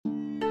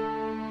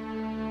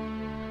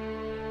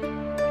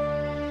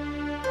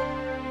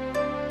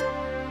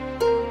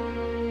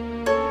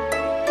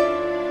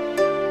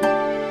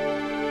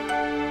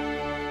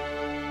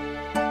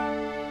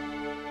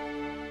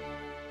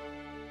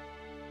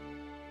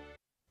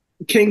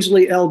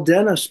Kingsley L.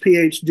 Dennis,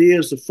 PhD,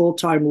 is a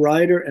full-time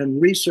writer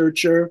and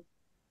researcher.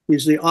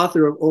 He's the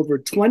author of over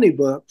 20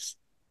 books.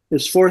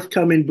 His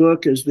forthcoming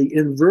book is The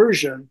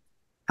Inversion,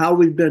 How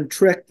We've Been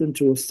Tricked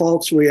into a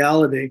False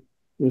Reality.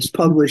 It was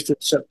published in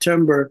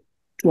September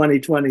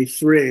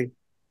 2023.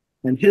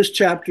 And his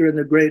chapter in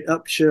The Great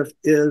Upshift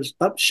is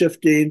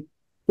Upshifting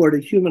toward a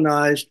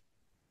Humanized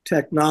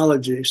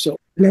Technology. So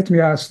let me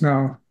ask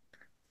now,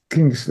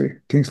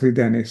 Kingsley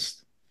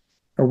Dennis,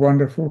 a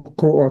wonderful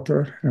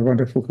co-author, a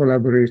wonderful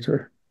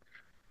collaborator,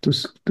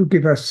 to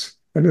give us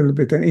a little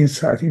bit an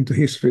insight into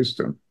his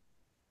wisdom.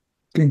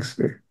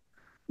 Kingsley.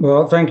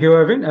 Well, thank you,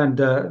 Ervin,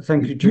 and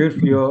thank you, Jude,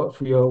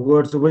 for your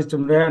words of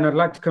wisdom there. And I'd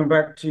like to come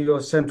back to your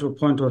central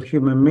point of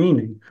human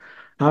meaning.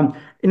 When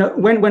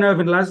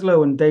Ervin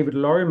Laszlo and David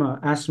Lorimer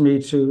asked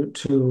me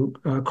to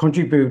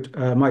contribute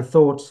my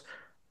thoughts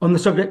on the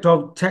subject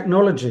of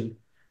technology,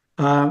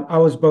 I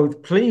was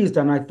both pleased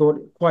and I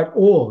thought quite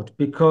awed,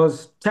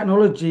 because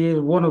technology is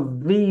one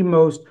of the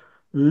most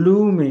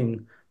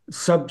looming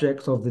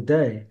subjects of the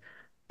day.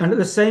 And at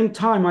the same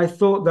time, I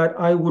thought that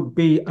I would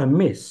be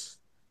amiss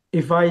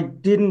if I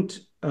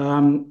didn't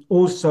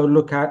also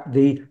look at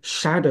the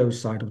shadow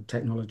side of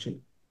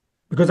technology.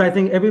 Because I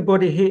think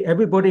everybody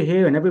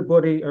here and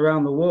everybody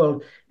around the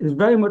world is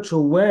very much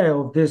aware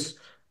of this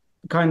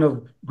kind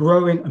of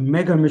growing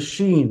mega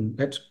machine,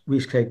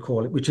 we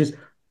call it, which is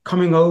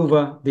coming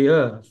over the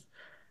earth.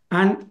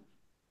 And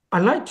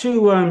I'm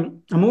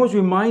always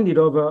reminded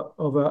of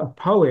a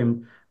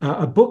poem,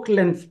 a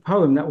book-length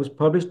poem that was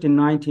published in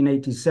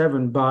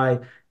 1987 by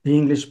the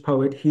English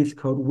poet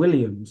Heathcote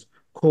Williams,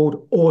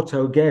 called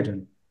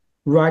Autogeddon,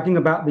 writing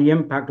about the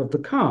impact of the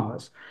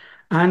cars.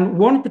 And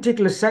one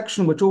particular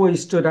section which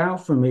always stood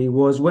out for me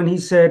was when he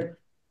said,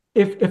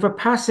 if a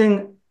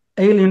passing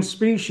alien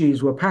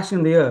species were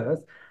passing the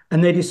Earth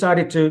and they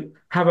decided to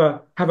have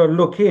a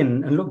look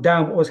in and look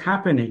down what was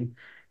happening,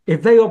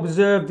 if they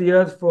observed the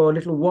Earth for a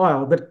little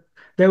while, that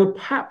they would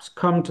perhaps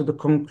come to the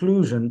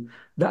conclusion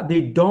that the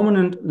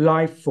dominant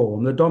life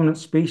form, the dominant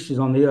species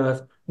on the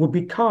Earth, would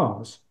be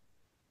cars.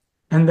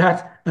 And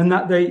that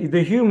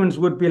the humans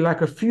would be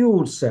like a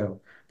fuel cell,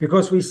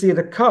 because we see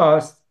the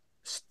cars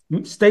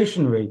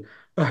stationary.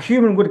 A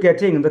human would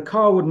get in and the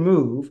car would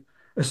move.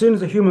 As soon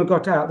as the human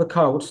got out, the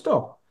car would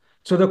stop.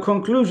 So the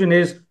conclusion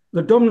is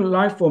the dominant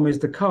life form is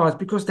the cars,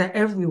 because they're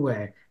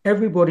everywhere.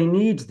 Everybody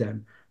needs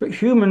them. But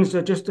humans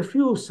are just a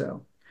fuel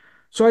cell.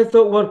 So I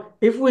thought, well,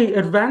 if we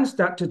advance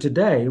that to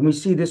today and we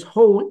see this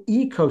whole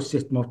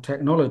ecosystem of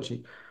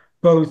technology,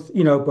 both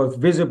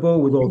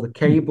visible with all the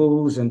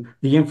cables and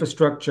the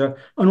infrastructure,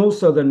 and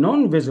also the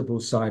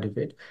non-visible side of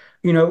it,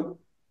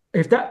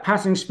 if that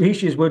passing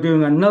species were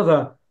doing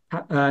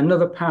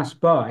another pass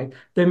by,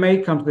 they may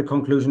come to the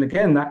conclusion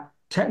again that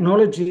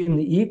technology in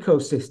the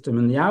ecosystem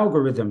and the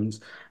algorithms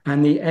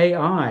and the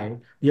AI,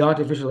 the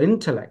artificial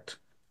intellect,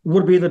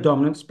 would be the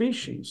dominant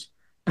species,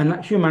 and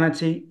that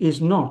humanity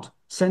is not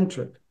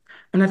centric.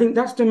 And I think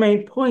that's the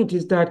main point,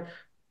 is that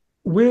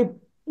we're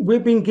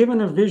being given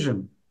a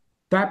vision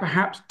that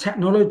perhaps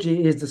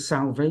technology is the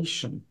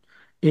salvation,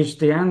 is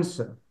the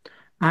answer.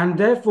 And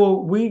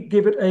therefore, we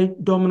give it a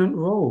dominant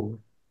role.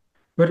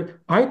 But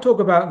I talk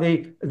about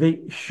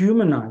the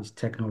humanized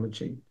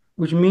technology,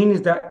 which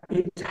means that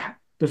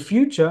the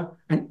future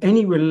and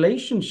any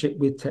relationship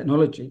with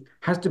technology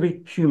has to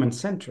be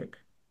human-centric.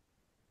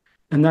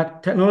 And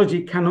that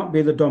technology cannot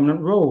be the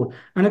dominant role.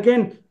 And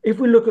again, if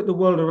we look at the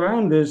world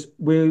around us,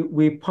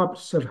 we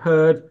perhaps have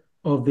heard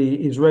of the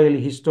Israeli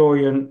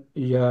historian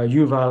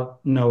Yuval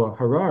Noah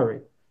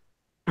Harari.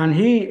 And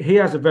he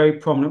has a very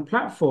prominent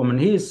platform. And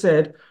he has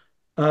said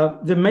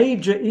the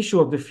major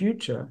issue of the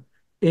future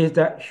is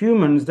that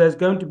there's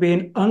going to be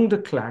an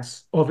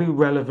underclass of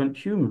irrelevant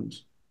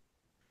humans.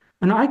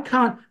 And I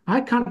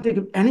can't think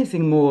of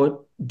anything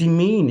more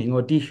demeaning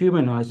or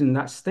dehumanizing than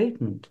that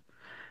statement.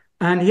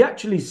 And he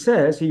actually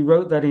says, he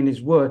wrote that in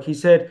his work, he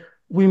said,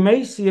 we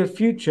may see a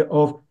future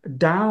of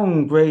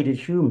downgraded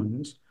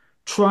humans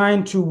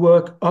trying to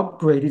work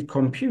upgraded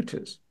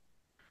computers.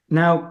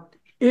 Now,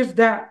 if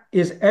that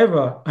is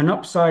ever an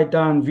upside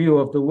down view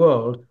of the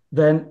world,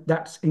 then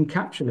that's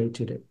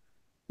encapsulated it.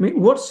 I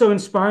mean, what's so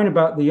inspiring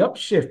about the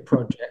Upshift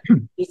project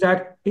is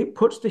that it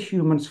puts the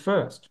humans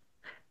first.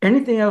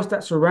 Anything else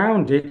that's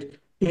around it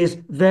is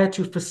there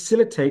to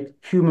facilitate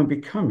human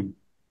becoming.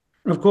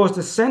 And of course,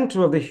 the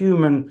center of the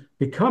human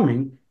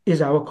becoming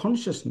is our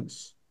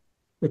consciousness,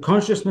 the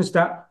consciousness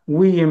that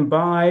we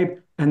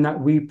imbibe and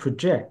that we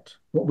project,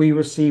 what we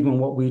receive and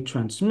what we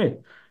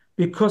transmit,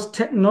 because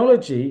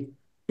technology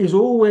is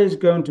always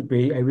going to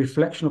be a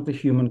reflection of the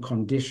human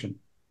condition.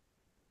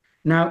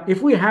 Now,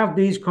 if we have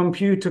these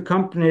computer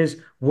companies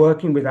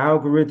working with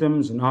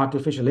algorithms and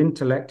artificial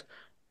intellect,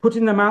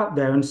 putting them out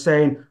there and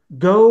saying,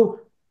 go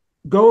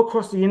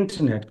across the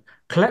internet,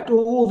 collect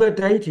all the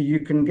data you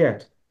can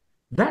get.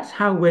 That's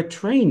how we're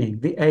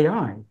training the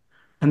AI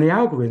and the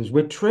algorithms.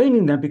 We're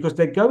training them because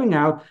they're going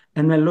out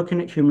and they're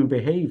looking at human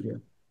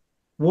behavior.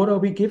 What are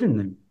we giving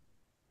them?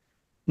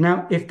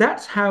 Now, if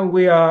that's how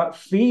we are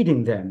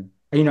feeding them,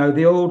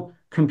 the old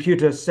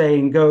computer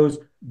saying goes,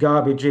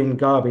 garbage in,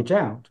 garbage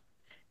out.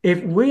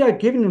 If we are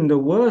giving them the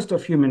worst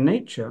of human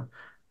nature,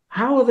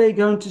 how are they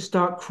going to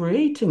start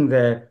creating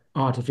their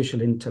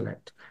artificial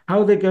intellect?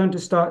 How are they going to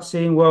start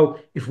seeing, well,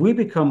 if we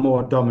become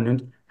more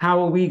dominant,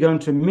 how are we going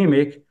to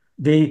mimic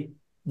the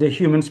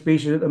human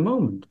species at the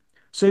moment?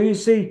 So you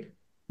see,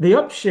 the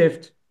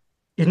upshift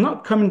is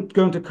not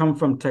going to come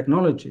from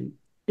technology.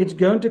 It's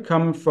going to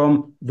come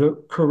from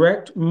the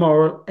correct,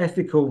 moral,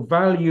 ethical,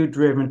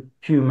 value-driven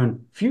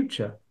human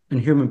future and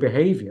human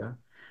behavior.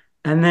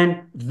 And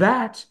then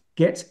that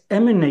gets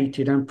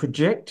emanated and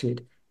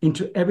projected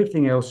into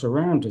everything else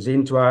around us,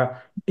 into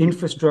our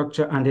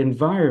infrastructure and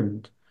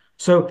environment.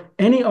 So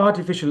any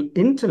artificial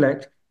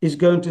intellect is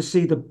going to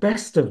see the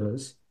best of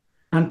us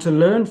and to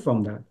learn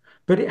from that.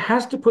 But it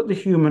has to put the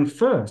human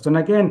first. And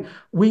again,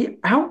 we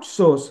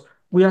outsource.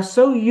 We are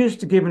so used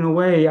to giving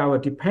away our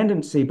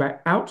dependency by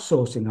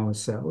outsourcing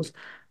ourselves.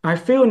 I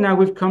feel now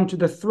we've come to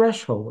the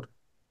threshold.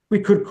 We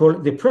could call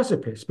it the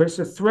precipice, but it's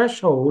a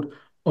threshold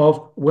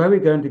of where we're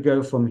going to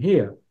go from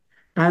here.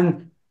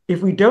 And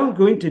if we don't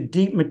go into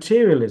deep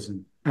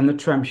materialism and the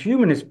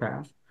transhumanist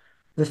path,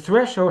 the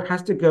threshold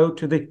has to go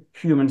to the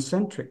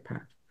human-centric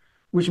path,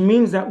 which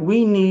means that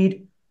we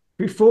need,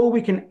 before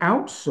we can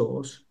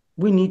outsource,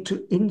 we need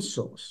to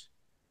insource.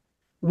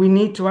 We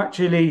need to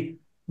actually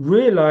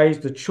realize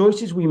the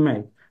choices we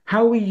make,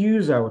 how we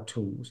use our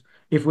tools.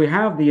 If we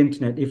have the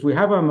internet, if we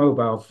have our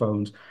mobile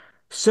phones,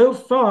 so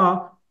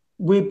far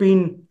we've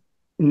been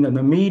in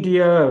the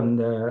media and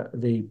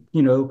the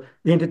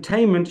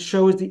entertainment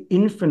shows the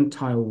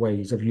infantile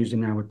ways of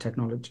using our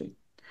technology.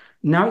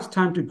 Now it's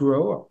time to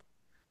grow up.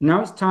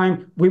 Now it's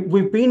time.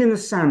 We've been in the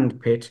sand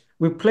pit.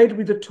 We've played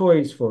with the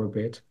toys for a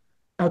bit.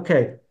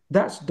 Okay,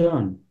 that's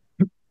done.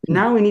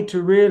 Now we need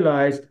to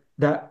realize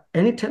that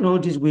any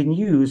technologies we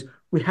use,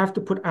 we have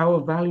to put our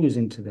values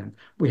into them.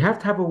 We have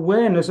to have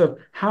awareness of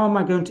how am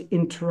I going to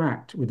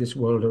interact with this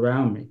world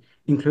around me,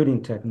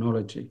 including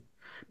technology.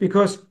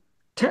 Because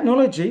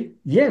technology,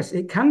 yes,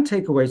 it can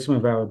take away some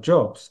of our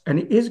jobs, and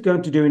it is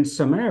going to do in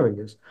some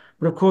areas.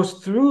 But of course,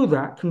 through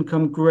that can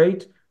come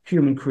great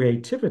human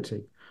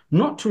creativity,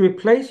 not to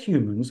replace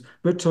humans,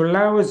 but to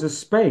allow us a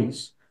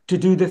space to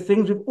do the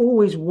things we've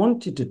always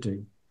wanted to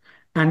do.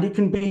 And it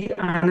can be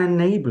an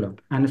enabler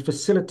and a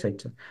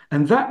facilitator.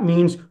 And that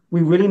means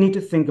we really need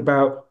to think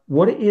about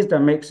what it is that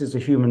makes us a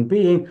human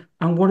being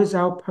and what is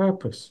our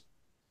purpose.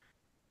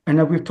 And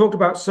as we've talked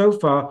about so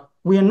far,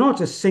 we are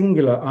not a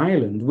singular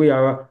island. We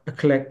are a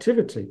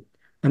collectivity.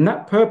 And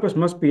that purpose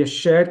must be a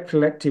shared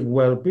collective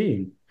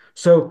well-being.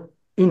 So,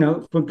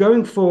 for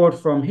going forward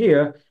from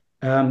here,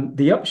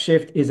 the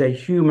upshift is a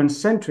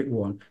human-centric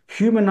one.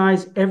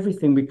 Humanize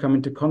everything we come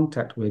into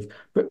contact with.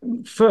 But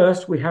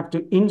first, we have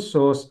to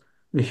insource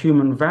the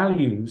human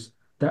values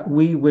that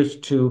we wish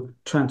to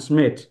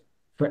transmit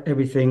for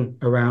everything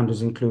around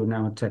us, including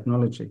our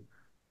technology.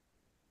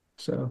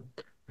 So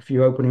a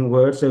few opening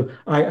words. So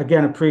I,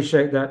 again,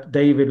 appreciate that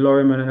David,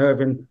 Lorimer, and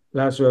Ervin,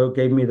 Laszlo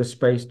gave me the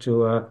space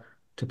to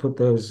put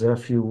those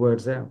few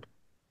words out.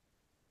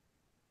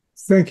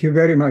 Thank you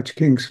very much,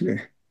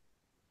 Kingsley.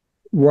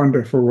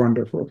 Wonderful,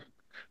 wonderful.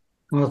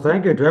 Well,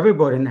 thank you to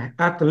everybody. And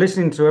after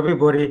listening to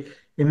everybody,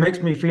 it makes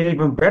me feel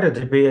even better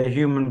to be a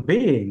human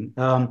being.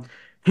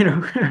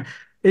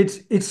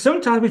 It's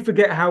sometimes we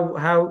forget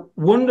how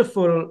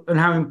wonderful and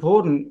how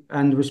important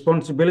and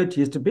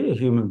responsibility is to be a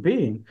human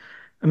being.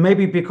 And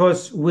maybe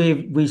because we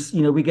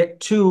get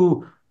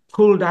too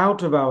pulled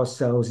out of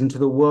ourselves into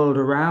the world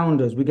around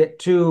us, we get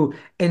too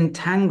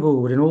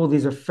entangled in all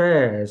these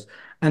affairs,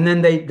 and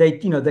then they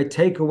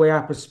take away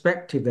our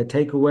perspective, they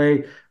take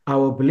away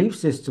our belief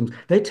systems,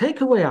 they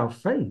take away our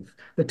faith,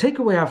 they take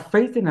away our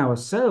faith in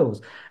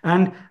ourselves.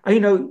 And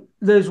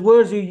those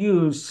words you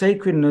use,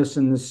 sacredness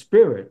and the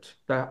spirit,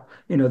 that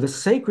the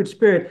sacred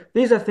spirit,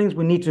 these are things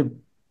we need to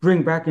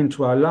bring back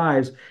into our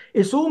lives.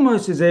 It's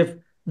almost as if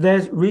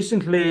there's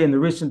recently, in the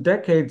recent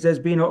decades, there's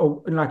been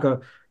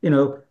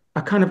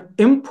a kind of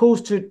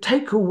impulse to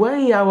take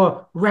away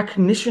our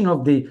recognition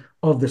of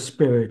the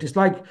spirit. It's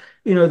like,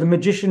 the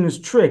magician's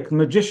trick. The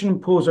magician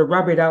pulls a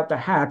rabbit out the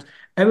hat.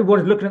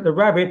 Everybody's looking at the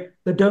rabbit.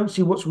 They don't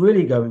see what's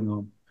really going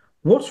on.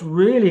 What's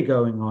really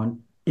going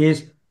on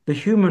is the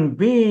human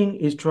being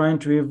is trying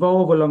to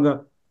evolve along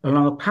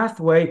a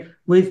pathway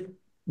with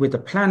the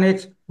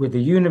planet, with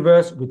the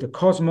universe, with the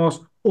cosmos,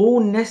 all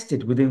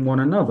nested within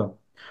one another.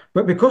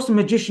 But because the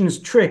magician's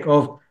trick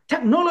of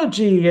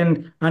technology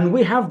and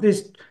we have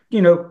this,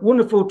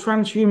 wonderful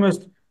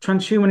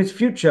transhumanist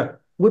future,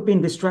 we've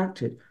been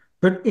distracted.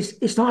 But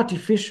it's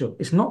artificial.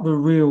 It's not the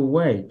real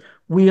way.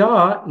 We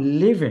are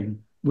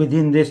living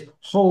within this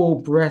whole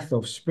breath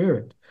of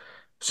spirit.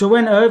 So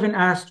when Ervin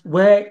asked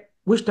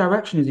which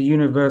direction is the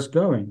universe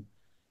going?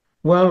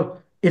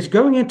 Well, it's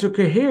going into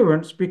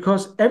coherence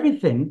because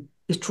everything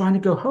is trying to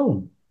go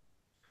home.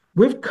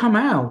 We've come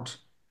out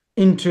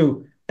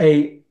into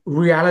a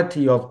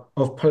reality of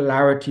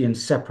polarity and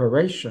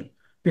separation,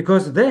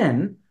 because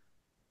then,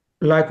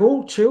 like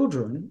all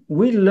children,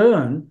 we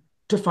learn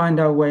to find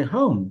our way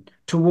home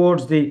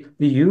towards the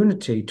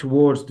unity,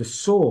 towards the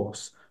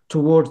source,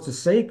 towards the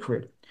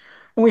sacred.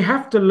 And we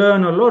have to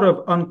learn a lot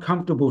of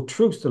uncomfortable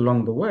truths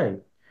along the way.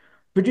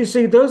 But you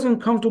see, those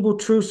uncomfortable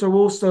truths are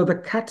also the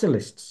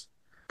catalysts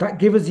that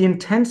give us the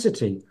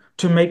intensity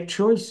to make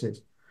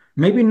choices.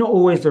 Maybe not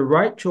always the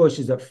right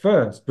choices at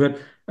first, but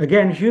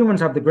again,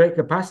 humans have the great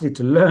capacity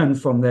to learn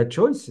from their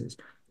choices.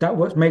 That's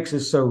what makes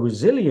us so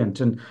resilient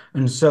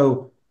and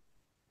so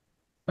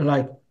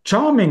like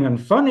charming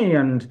and funny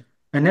and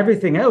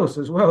everything else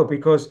as well,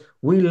 because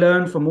we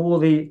learn from all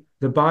the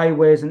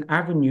byways and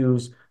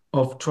avenues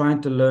of trying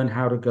to learn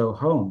how to go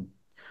home.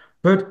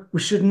 But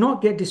we should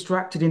not get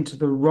distracted into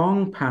the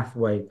wrong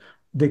pathway,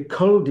 the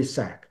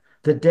cul-de-sac,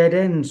 the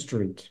dead-end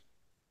street,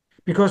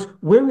 because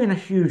we're in a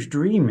huge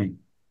dreaming.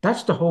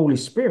 That's the Holy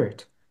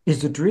Spirit,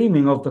 is the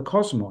dreaming of the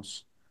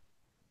cosmos.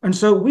 And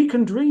so we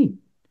can dream.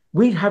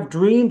 We have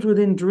dreams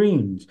within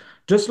dreams,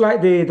 just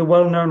like the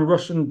well-known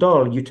Russian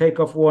doll. You take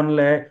off one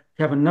layer,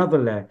 you have another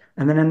layer,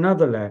 and then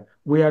another layer.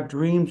 We are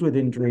dreams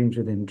within dreams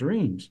within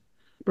dreams.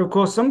 But of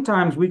course,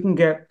 sometimes we can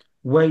get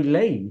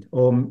waylaid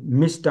or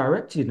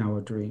misdirected in our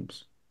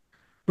dreams.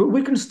 But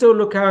we can still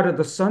look out at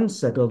the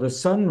sunset or the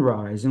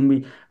sunrise, and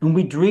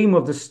we dream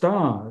of the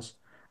stars.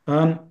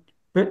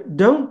 But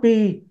don't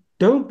be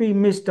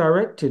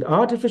misdirected.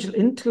 Artificial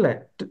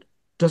intellect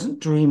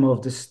doesn't dream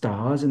of the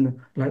stars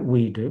like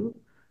we do.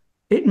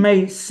 It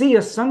may see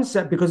a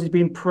sunset because it's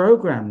been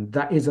programmed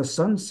that is a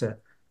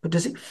sunset, but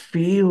does it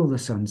feel the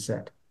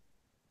sunset?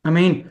 I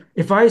mean,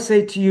 if I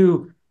say to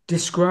you,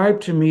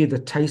 describe to me the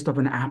taste of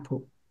an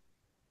apple.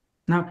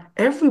 Now,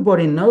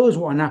 everybody knows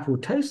what an apple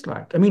tastes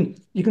like. I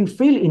mean, you can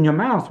feel it in your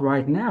mouth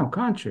right now,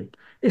 can't you?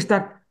 It's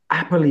that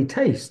appley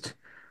taste.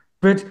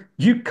 But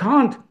you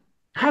can't,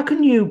 how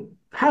can you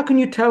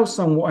tell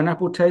someone what an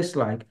apple tastes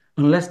like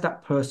unless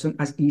that person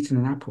has eaten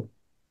an apple?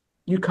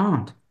 You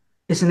can't.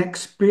 It's an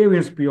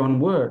experience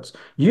beyond words.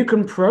 You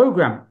can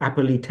program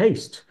appley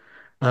taste,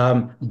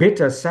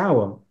 bitter,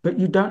 sour, but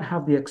you don't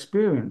have the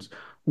experience.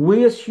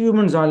 We as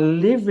humans are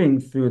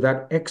living through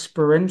that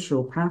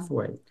experiential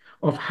pathway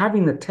of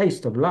having the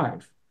taste of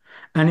life.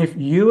 And if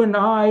you and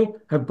I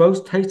have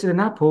both tasted an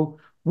apple,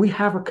 we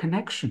have a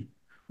connection.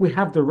 We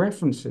have the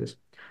references.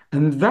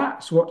 And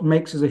that's what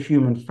makes us a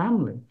human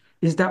family,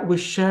 is that we're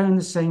sharing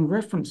the same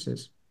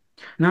references.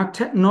 Now,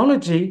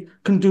 technology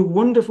can do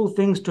wonderful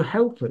things to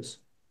help us,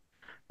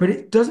 but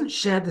it doesn't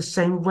share the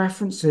same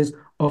references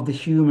of the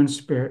human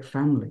spirit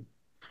family.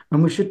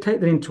 And we should take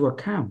that into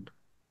account.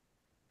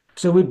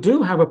 So we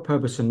do have a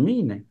purpose and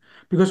meaning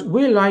because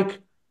we're like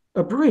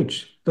a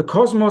bridge, the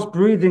cosmos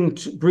breathing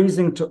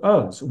to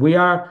us. We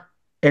are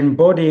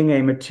embodying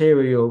a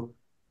material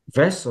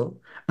vessel,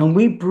 and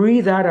we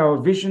breathe out our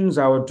visions,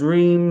 our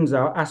dreams,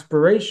 our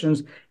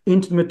aspirations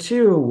into the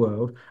material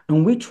world,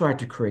 and we try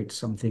to create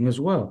something as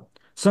well,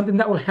 something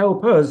that will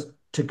help us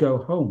to go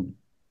home.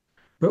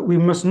 But we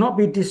must not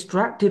be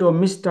distracted or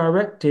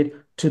misdirected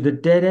to the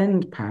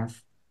dead-end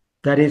path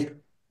that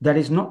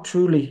is not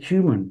truly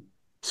human,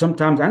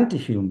 sometimes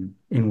anti-human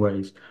in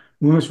ways.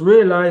 We must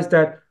realize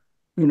that,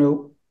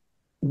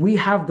 we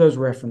have those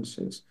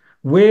references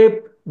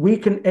where we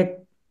can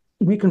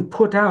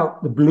put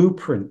out the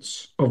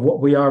blueprints of what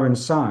we are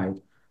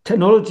inside.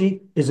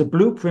 Technology is a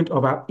blueprint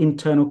of our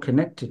internal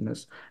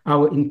connectedness,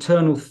 our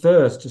internal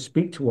thirst to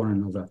speak to one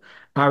another,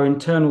 our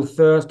internal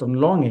thirst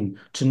and longing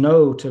to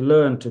know, to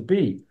learn, to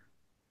be.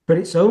 But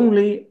it's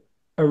only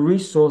a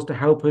resource to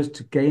help us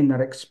to gain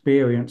that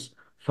experience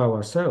for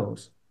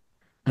ourselves.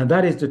 And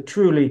that is the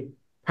truly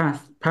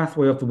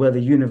pathway of where the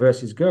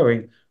universe is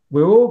going.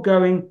 We're all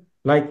going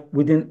like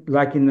in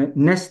the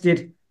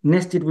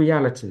nested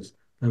realities,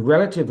 the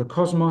reality of the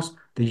cosmos,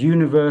 the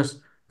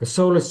universe, the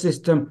solar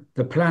system,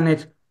 the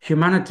planet,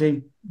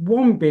 humanity,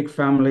 one big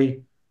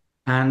family.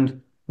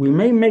 And we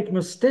may make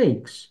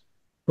mistakes,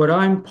 but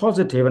I'm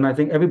positive, and I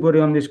think everybody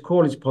on this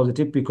call is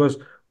positive because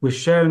we're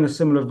sharing a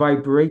similar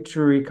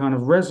vibratory kind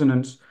of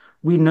resonance.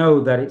 We know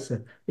that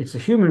it's a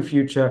human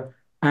future,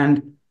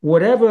 and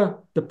whatever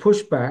the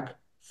pushback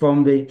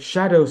from the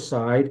shadow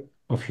side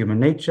of human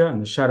nature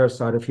and the shadow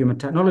side of human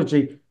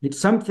technology, it's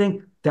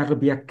something that'll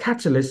be a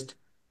catalyst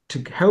to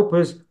help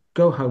us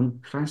go home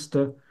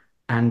faster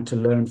and to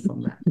learn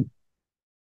from that.